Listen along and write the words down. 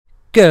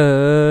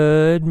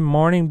Good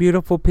morning,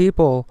 beautiful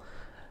people.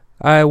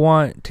 I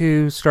want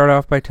to start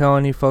off by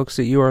telling you folks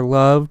that you are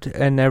loved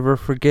and never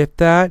forget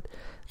that.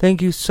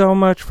 Thank you so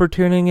much for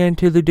tuning in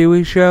to The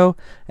Dewey Show,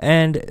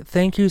 and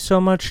thank you so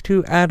much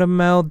to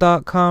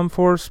AdamMale.com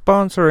for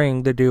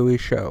sponsoring The Dewey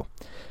Show.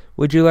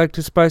 Would you like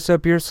to spice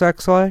up your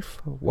sex life?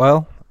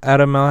 Well,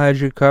 Adam Male has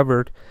you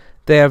covered.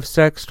 They have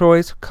sex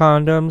toys,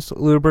 condoms,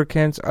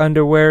 lubricants,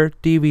 underwear,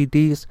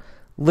 DVDs,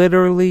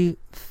 literally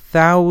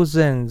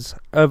thousands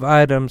of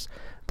items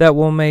that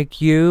will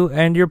make you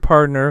and your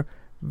partner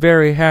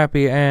very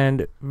happy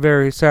and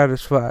very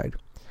satisfied.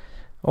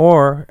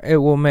 Or it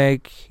will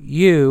make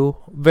you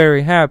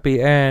very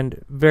happy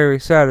and very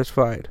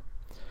satisfied.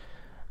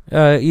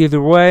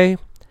 Either way,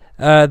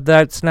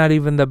 that's not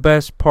even the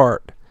best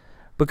part.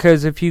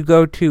 Because if you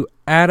go to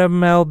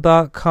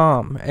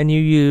AdamMale.com and you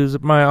use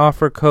my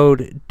offer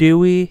code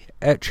DEWEY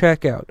at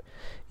checkout,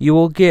 you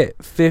will get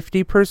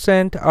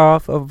 50%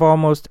 off of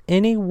almost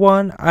any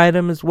one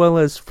item as well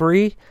as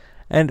free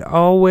and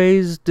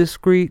always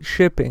discreet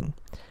shipping.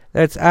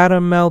 That's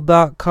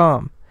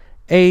AdamMale.com,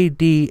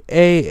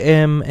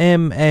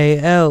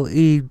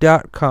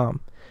 ADAMMALE.com.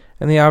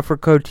 And the offer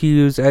code to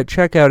use at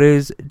checkout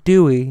is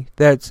DEWEY,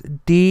 that's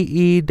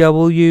DEWEY.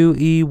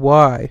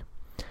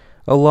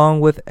 Along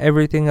with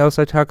everything else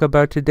I talk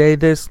about today,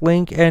 this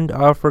link and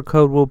offer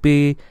code will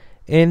be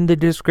in the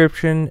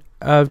description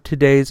of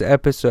today's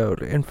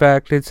episode. In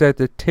fact, it's at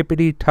the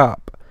tippity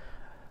top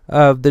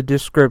of the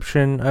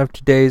description of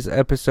today's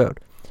episode.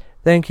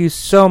 Thank you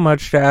so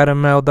much to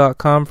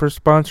AdamMale.com for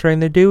sponsoring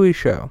The Dewey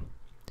Show.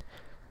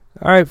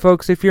 Alright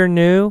folks, if you're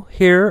new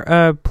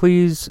here,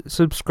 please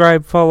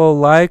subscribe, follow,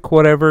 like,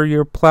 whatever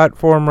your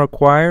platform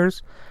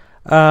requires.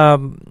 I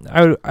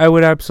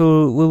would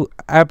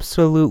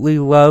absolutely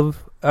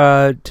love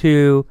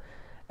to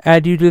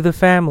add you to the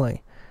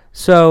family.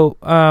 So,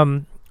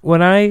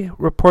 when I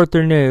report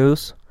the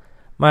news,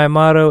 my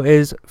motto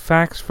is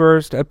facts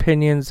first,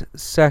 opinions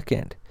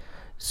second.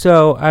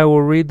 So I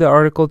will read the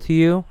article to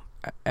you,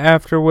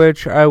 after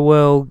which I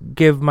will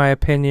give my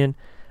opinion,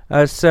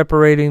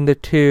 separating the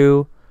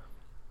two,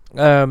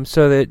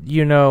 so that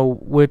you know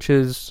which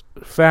is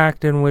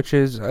fact and which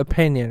is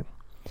opinion.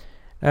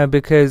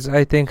 Because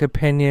I think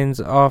opinions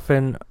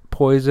often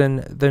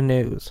poison the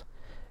news.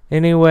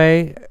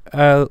 Anyway,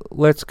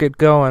 let's get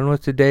going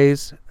with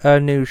today's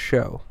news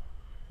show.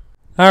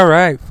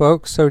 Alright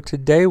folks, so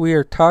today we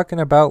are talking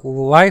about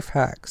life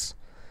hacks.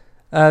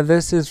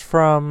 This is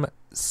from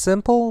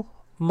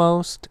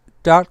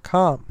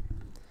simplemost.com.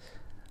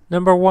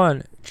 Number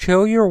 1,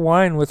 chill your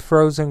wine with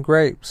frozen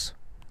grapes.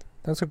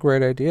 That's a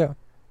great idea.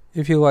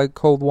 If you like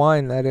cold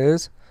wine, that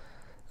is.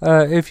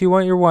 If you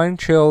want your wine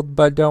chilled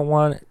but don't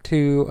want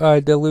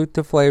to dilute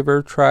the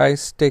flavor, try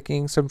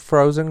sticking some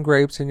frozen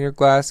grapes in your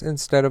glass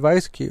instead of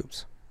ice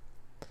cubes.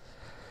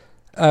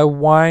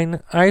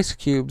 Wine ice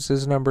cubes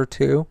is number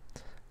 2.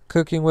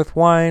 Cooking with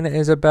wine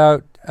is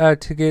about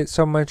to get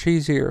so much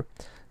easier.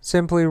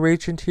 Simply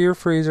reach into your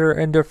freezer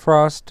and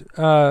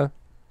defrost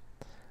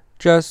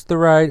just the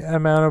right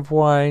amount of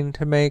wine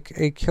to make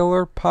a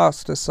killer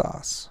pasta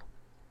sauce.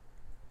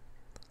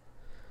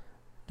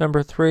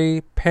 Number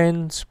 3,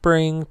 pen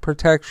spring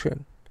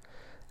protection.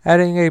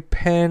 Adding a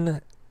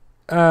pen,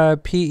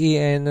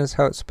 P-E-N is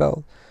how it's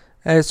spelled,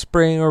 a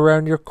spring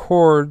around your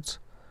cords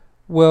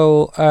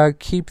will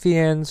keep the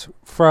ends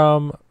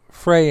from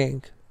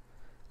fraying.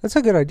 That's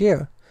a good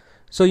idea.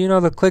 So you know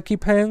the clicky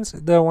pens,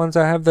 the ones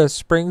that have the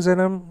springs in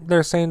them,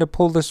 they're saying to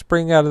pull the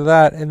spring out of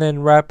that and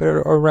then wrap it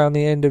around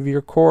the end of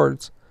your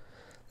cords.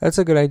 That's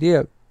a good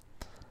idea.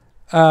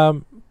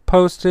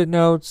 Post-it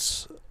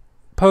note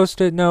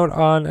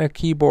on a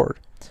keyboard.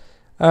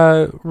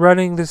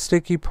 Running the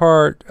sticky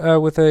part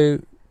with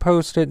a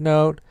post-it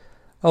note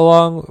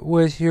along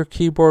with your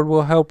keyboard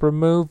will help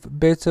remove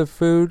bits of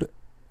food,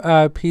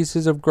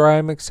 pieces of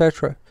grime,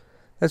 etc.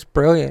 That's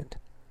brilliant.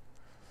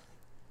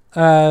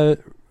 5,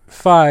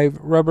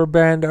 rubber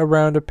band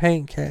around a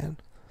paint can.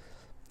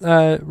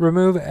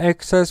 Remove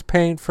excess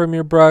paint from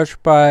your brush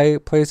by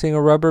placing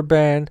a rubber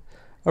band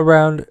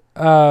around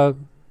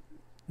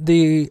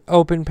the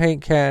open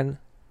paint can.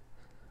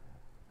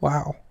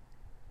 Wow.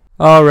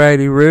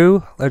 Alrighty,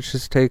 Roo. Let's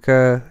just take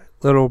a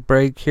little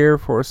break here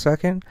for a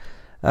second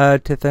to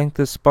thank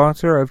the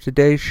sponsor of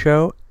today's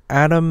show,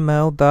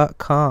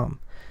 AdamMale.com.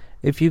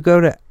 If you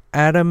go to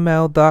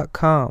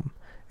AdamMale.com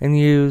and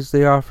use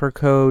the offer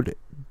code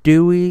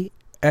DEWEY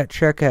at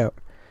checkout,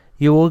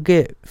 you will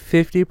get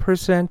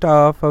 50%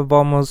 off of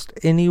almost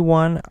any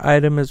one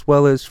item as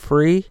well as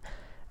free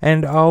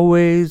and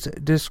always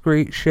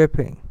discreet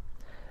shipping.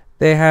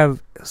 They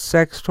have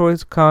sex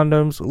toys,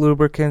 condoms,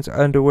 lubricants,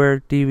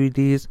 underwear,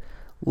 DVDs,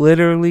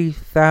 literally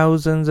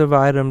thousands of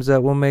items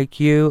that will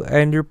make you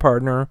and your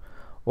partner,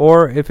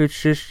 or if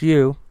it's just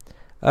you,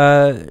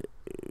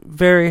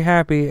 very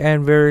happy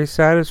and very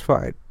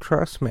satisfied.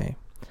 Trust me.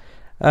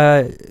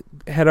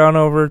 Head on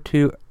over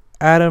to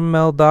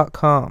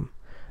AdamMale.com.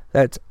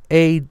 That's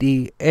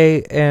ADAMMALE.com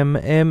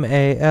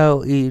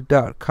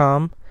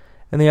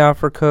and the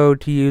offer code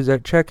to use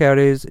at checkout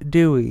is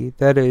DEWEY.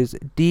 That is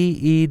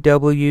DEWEY.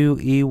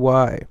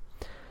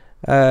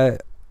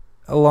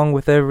 Along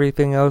with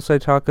everything else I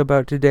talk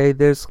about today,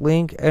 this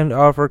link and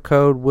offer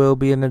code will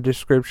be in the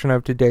description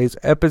of today's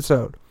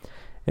episode.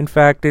 In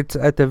fact, it's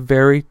at the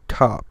very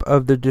top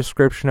of the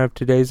description of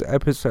today's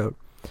episode.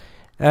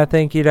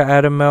 Thank you to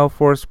Adam Mel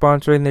for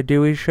sponsoring the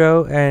Dewey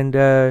Show,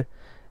 and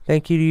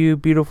thank you to you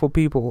beautiful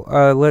people.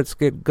 Let's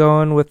get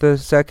going with the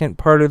second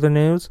part of the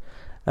news.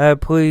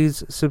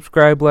 Please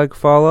subscribe, like,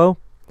 follow.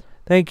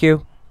 Thank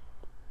you.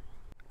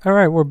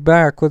 Alright, we're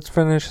back. Let's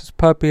finish this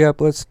puppy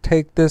up. Let's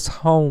take this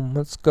home.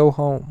 Let's go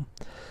home.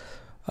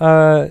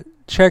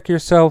 Check your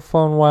cell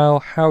phone while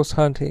house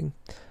hunting.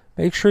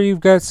 Make sure you've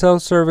got cell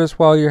service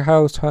while you're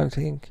house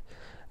hunting.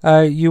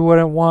 You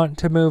wouldn't want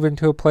to move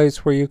into a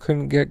place where you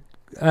couldn't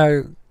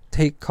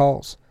take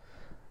calls.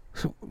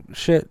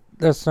 Shit,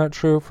 that's not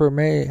true for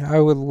me. I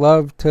would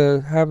love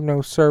to have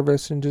no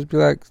service and just be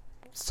like,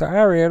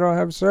 sorry, I don't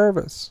have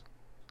service.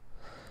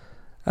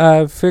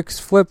 Fix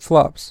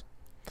flip-flops.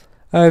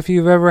 If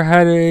you've ever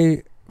had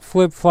a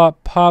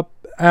flip-flop pop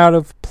out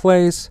of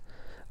place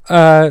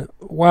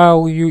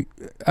while you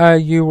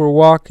were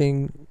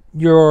walking,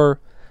 you're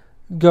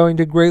going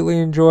to greatly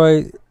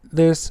enjoy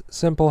this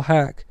simple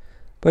hack.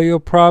 But you'll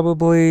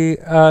probably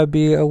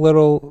be a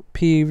little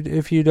peeved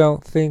if you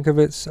don't think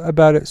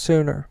about it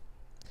sooner.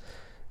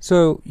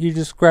 So you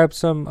just grab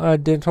some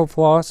dental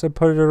floss and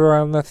put it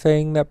around the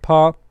thing that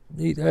popped.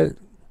 There's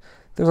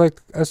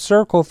like a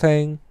circle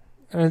thing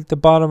at the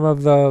bottom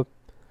of the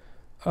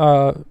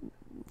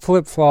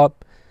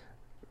flip-flop.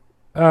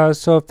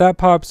 So if that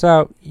pops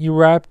out, you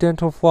wrap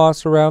dental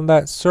floss around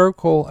that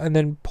circle and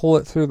then pull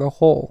it through the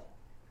hole.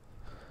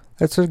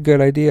 That's a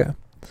good idea.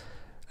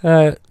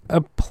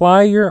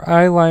 Apply your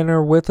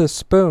eyeliner with a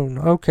spoon.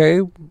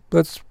 Okay,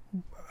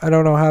 I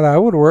don't know how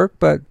that would work,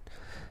 but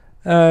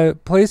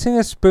placing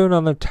a spoon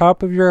on the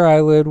top of your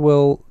eyelid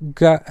will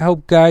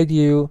help guide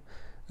you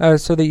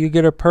so that you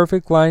get a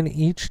perfect line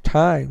each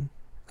time.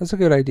 That's a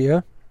good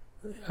idea.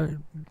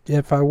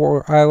 If I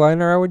wore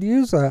eyeliner, I would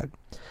use that.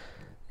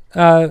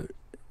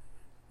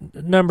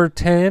 Number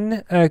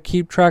 10,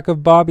 keep track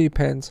of bobby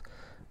pins.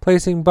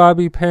 Placing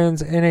bobby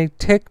pins in a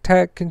Tic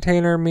Tac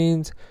container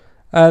means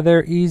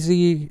they're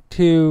easy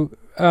to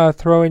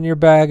throw in your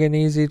bag and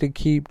easy to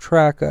keep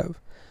track of.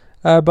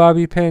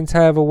 Bobby pins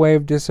have a way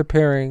of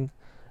disappearing,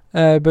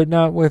 but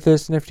not with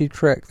this nifty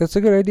trick. That's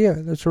a good idea.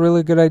 That's a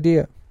really good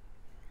idea.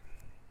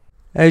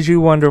 As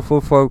you wonderful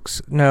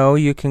folks know,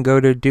 you can go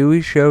to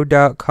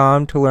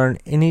DeweyShow.com to learn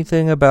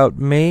anything about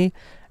me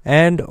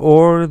and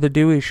or The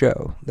Dewey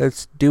Show.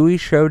 That's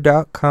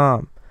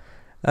DeweyShow.com.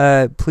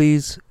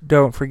 Please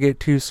don't forget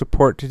to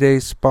support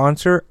today's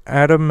sponsor,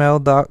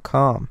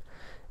 AdamMel.com.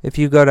 If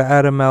you go to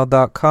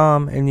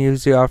AdamMel.com and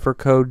use the offer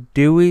code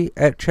DEWEY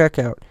at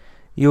checkout,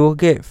 you will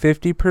get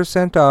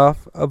 50%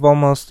 off of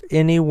almost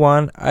any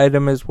one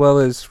item as well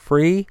as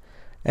free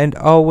and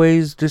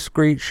always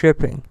discreet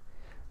shipping.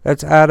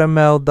 That's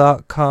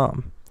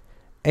AdamMel.com.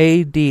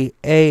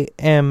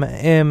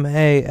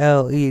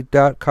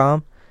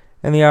 ADAMMALE.com.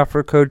 And the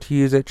offer code to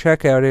use at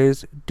checkout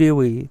is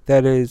DEWEY.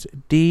 That is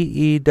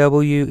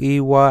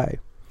DEWEY.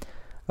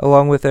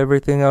 Along with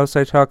everything else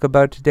I talk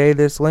about today,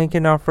 this link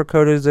and offer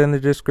code is in the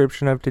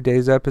description of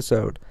today's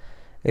episode.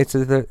 It's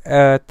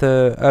at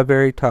the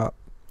very top.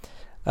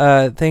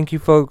 Thank you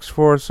folks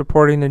for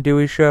supporting The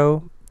Dewey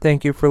Show.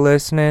 Thank you for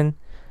listening.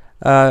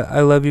 I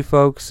love you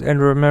folks,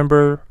 and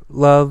remember,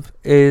 love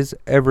is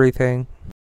everything.